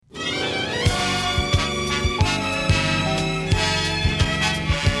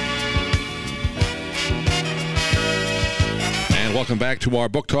welcome back to our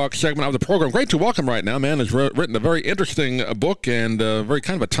book talk segment of the program. Great to welcome right now. Man has written a very interesting book and very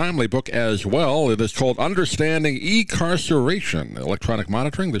kind of a timely book as well. It is called Understanding E-Carceration, Electronic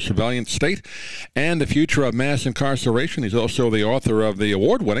Monitoring, the Surveillance State, and the Future of Mass Incarceration. He's also the author of the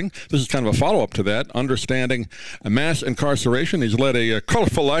award-winning, this is kind of a follow-up to that, Understanding Mass Incarceration. He's led a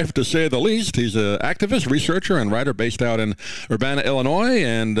colorful life, to say the least. He's an activist, researcher, and writer based out in Urbana, Illinois,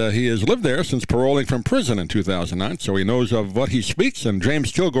 and he has lived there since paroling from prison in 2009, so he knows of what he speaks. And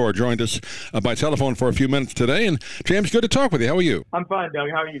James Kilgore joined us by telephone for a few minutes today. And James, good to talk with you. How are you? I'm fine, Doug.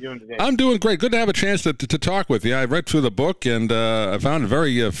 How are you doing today? I'm doing great. Good to have a chance to talk with you. I read through the book and I found it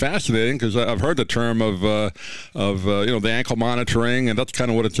very fascinating because I've heard the term of the ankle monitoring, and that's kind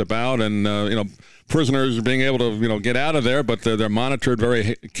of what it's about. And prisoners being able to get out of there, but they're monitored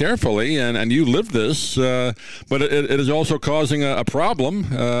very carefully, and you live this, but it is also causing a problem,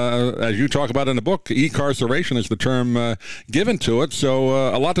 as you talk about in the book. E-carceration is the term given to it,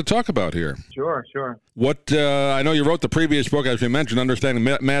 so a lot to talk about here. Sure. What I know you wrote the previous book, as we mentioned,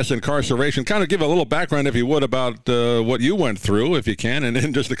 Understanding Mass Incarceration. Kind of give a little background, if you would, about what you went through, if you can,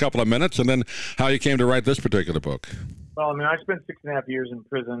 in just a couple of minutes, and then how you came to write this particular book. Well, I spent 6.5 years in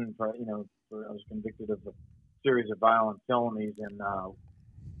prison for, I was convicted of a series of violent felonies, and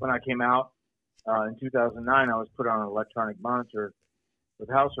when I came out in 2009, I was put on an electronic monitor with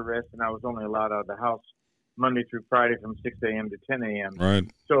house arrest, and I was only allowed out of the house Monday through Friday from 6 a.m. to 10 a.m. Right.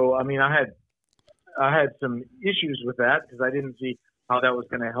 So, I had some issues with that because I didn't see how that was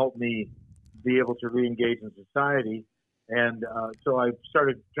going to help me be able to re-engage in society, and so I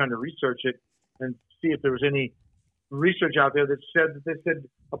started trying to research it and see if there was any research out there that said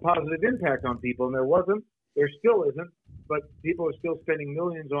a positive impact on people, and there wasn't. There still isn't, but people are still spending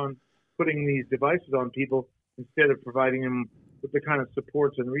millions on putting these devices on people instead of providing them with the kind of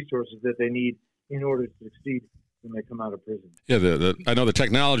supports and resources that they need in order to succeed when they come out of prison. Yeah, I know the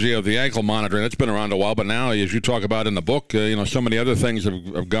technology of the ankle monitoring, that's been around a while, but now, as you talk about in the book, so many other things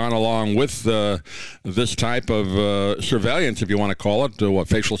have gone along with this type of surveillance, if you want to call it,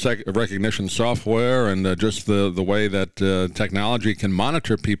 facial recognition software, and just the way that technology can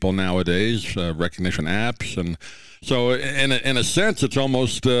monitor people nowadays, recognition apps. And so in a sense, it's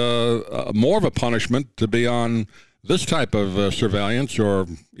almost more of a punishment to be on this type of surveillance, or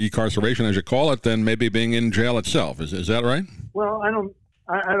e-carceration as you call it, than maybe being in jail itself. Is that right? Well, I don't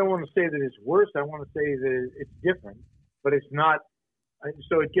want to say that it's worse. I want to say that it's different, but it's not.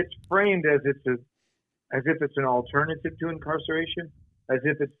 So it gets framed as if it's an alternative to incarceration, as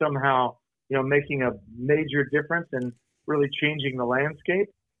if it's somehow making a major difference and really changing the landscape.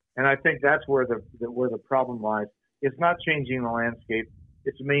 And I think that's where the problem lies. It's not changing the landscape.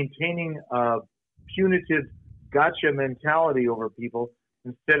 It's maintaining a punitive gotcha mentality over people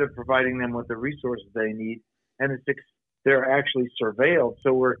instead of providing them with the resources they need. And they're actually surveilled.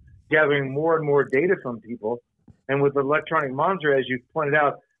 So we're gathering more and more data from people. And with electronic monitor, as you pointed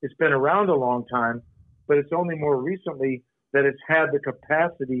out, it's been around a long time, but it's only more recently that it's had the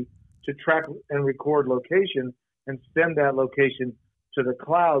capacity to track and record location and send that location to the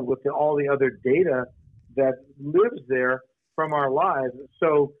cloud with all the other data that lives there from our lives.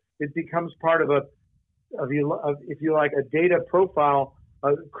 So it becomes part of if you like, a data profile, a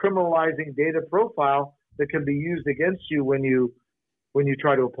criminalizing data profile that can be used against you when you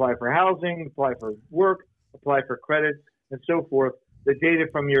try to apply for housing, apply for work, apply for credit, and so forth. The data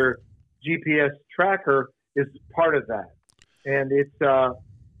from your GPS tracker is part of that, and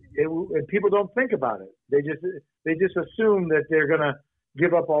and people don't think about it. They just assume that they're going to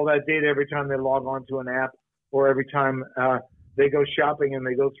give up all that data every time they log on to an app or every time they go shopping and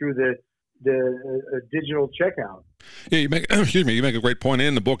they go through the digital checkout. Yeah, you make a great point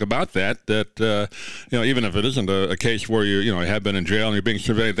in the book about that even if it isn't a case where you have been in jail and you're being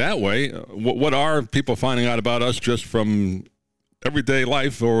surveyed that way, what are people finding out about us just from everyday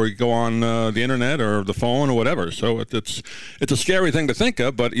life, or we go on the internet or the phone or whatever? So it's a scary thing to think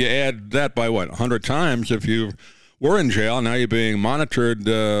of, but you add that by 100 times if you were in jail. Now you're being monitored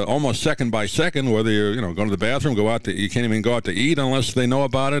almost second by second, whether you're going to the bathroom, you can't even go out to eat unless they know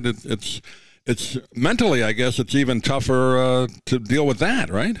about it. It's mentally, I guess, it's even tougher to deal with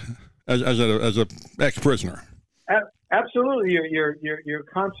that, right? As a ex-prisoner. Absolutely, you're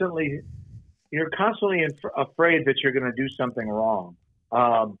constantly afraid that you're going to do something wrong,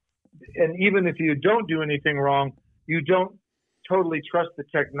 and even if you don't do anything wrong, you don't totally trust the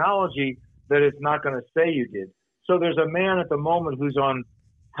technology that it's not going to say you did. So there's a man at the moment who's on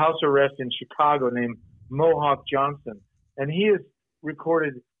house arrest in Chicago named Mohawk Johnson, and he has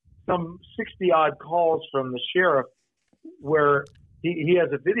recorded some 60-odd calls from the sheriff where he has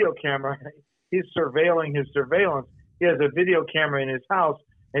a video camera. He's surveilling his surveillance, he has a video camera in his house,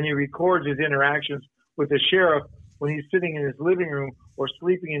 and he records his interactions with the sheriff when he's sitting in his living room or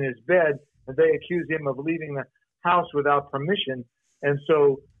sleeping in his bed, and they accuse him of leaving the house without permission. And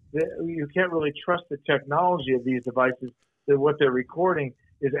so you can't really trust the technology of these devices, that what they're recording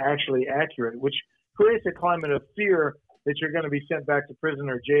is actually accurate, which creates a climate of fear that you're going to be sent back to prison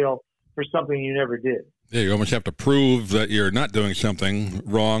or jail for something you never did. Yeah, you almost have to prove that you're not doing something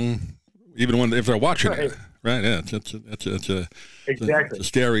wrong, even if they're watching it. Right, yeah, it's a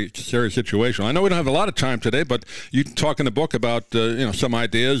scary situation. I know we don't have a lot of time today, but you talk in the book about some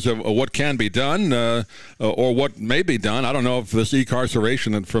ideas of what can be done or what may be done. I don't know if this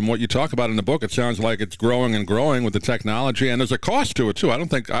e-carceration, and from what you talk about in the book, it sounds like it's growing and growing with the technology, and there's a cost to it too.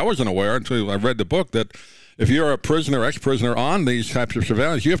 I wasn't aware until I read the book that if you're a prisoner, ex-prisoner on these types of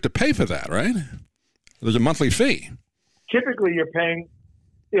surveillance, you have to pay for that, right? There's a monthly fee. Typically, you're paying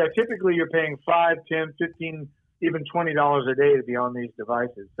 $5, $10, $15, even $20 a day to be on these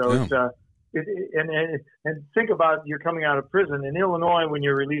devices. So and think about, you're coming out of prison in Illinois. When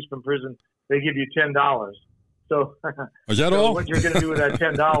you're released from prison, they give you $10. So is that all? What you're going to do with that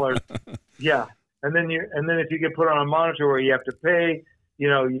 $10? Yeah, and then if you get put on a monitor where you have to pay,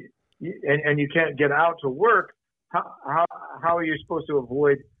 and you can't get out to work, how are you supposed to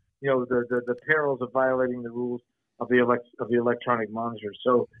avoid the perils of violating the rules of the electronic monitor?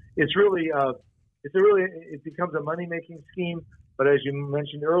 So it becomes a money-making scheme, but as you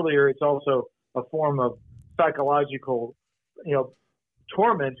mentioned earlier, it's also a form of psychological,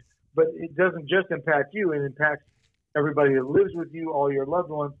 torment. But it doesn't just impact you; it impacts everybody that lives with you, all your loved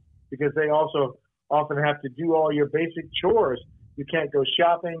ones, because they also often have to do all your basic chores. You can't go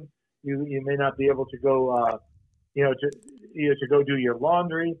shopping. You may not be able to go, to go do your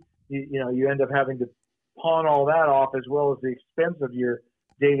laundry. You end up having to pawn all that off, as well as the expense of your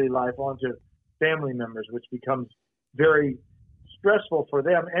daily life, onto family members, which becomes very stressful for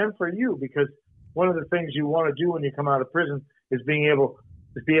them and for you, because one of the things you want to do when you come out of prison is be able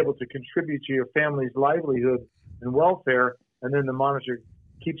to contribute to your family's livelihood and welfare, and then the monitor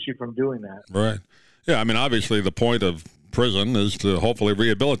keeps you from doing that. Right. Yeah, I mean, obviously the point of prison is to hopefully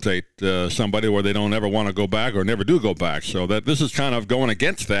rehabilitate somebody where they don't ever want to go back or never do go back. So that this is kind of going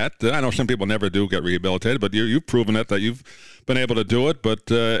against that. I know some people never do get rehabilitated, but you've proven it, that you've been able to do it, but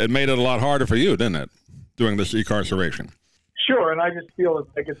it made it a lot harder for you, didn't it, doing this e-carceration? Sure, and I just feel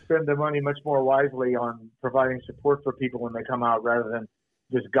that they could spend the money much more wisely on providing support for people when they come out, rather than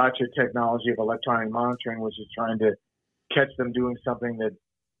this gotcha technology of electronic monitoring, which is trying to catch them doing something that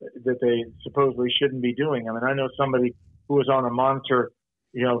they supposedly shouldn't be doing. I mean, I know somebody who was on a monitor.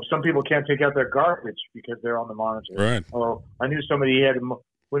 Some people can't take out their garbage because they're on the monitor. Right. Or I knew somebody,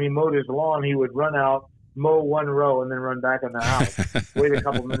 when he mowed his lawn, he would run out, mow one row, and then run back in the house. Wait a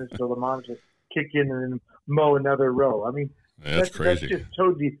couple minutes till the monitor kicked in, and then mow another row. I mean, that's crazy. That's just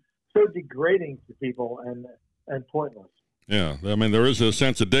so degrading to people and pointless. Yeah, I mean, there is a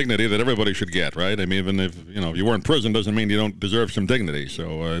sense of dignity that everybody should get, right? I mean, even if you were in prison, doesn't mean you don't deserve some dignity.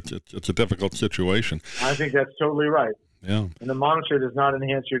 So it's a difficult situation. I think that's totally right. Yeah. And the monitor does not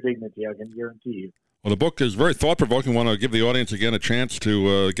enhance your dignity, I can guarantee you. Well, the book is very thought-provoking. I want to give the audience again a chance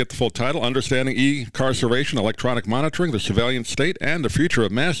to get the full title: Understanding E-Carceration, Electronic Monitoring, the Surveillance State, and the Future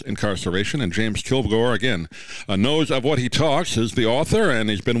of Mass Incarceration. And James Kilgore, again, knows of what he talks, is the author, and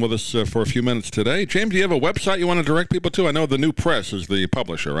he's been with us for a few minutes today. James, do you have a website you want to direct people to? I know the New Press is the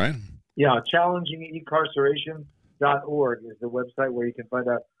publisher, right? Yeah, challengingecarceration.org is the website where you can find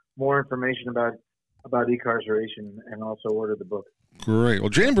out more information about e-carceration and also order the book. Great. Well,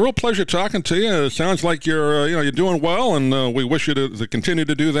 James, real pleasure talking to you. It sounds like you're doing well, and we wish you to continue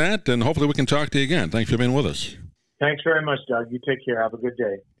to do that, and hopefully we can talk to you again. Thanks for being with us. Thanks very much, Doug. You take care. Have a good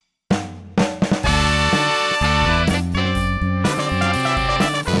day.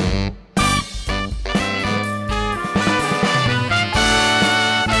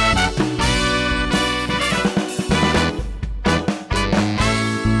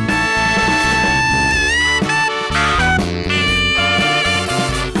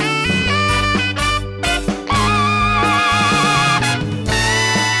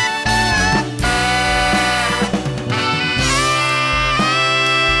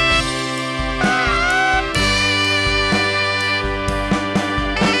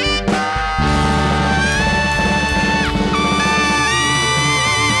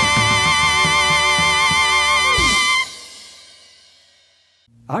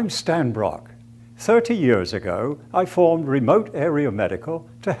 I'm Stan Brock. 30 years ago, I formed Remote Area Medical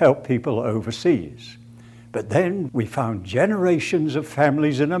to help people overseas. But then we found generations of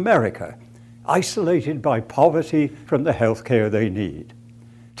families in America isolated by poverty from the health care they need.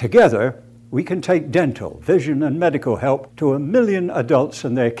 Together, we can take dental, vision, and medical help to 1 million adults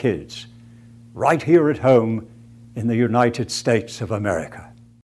and their kids, right here at home in the United States of America.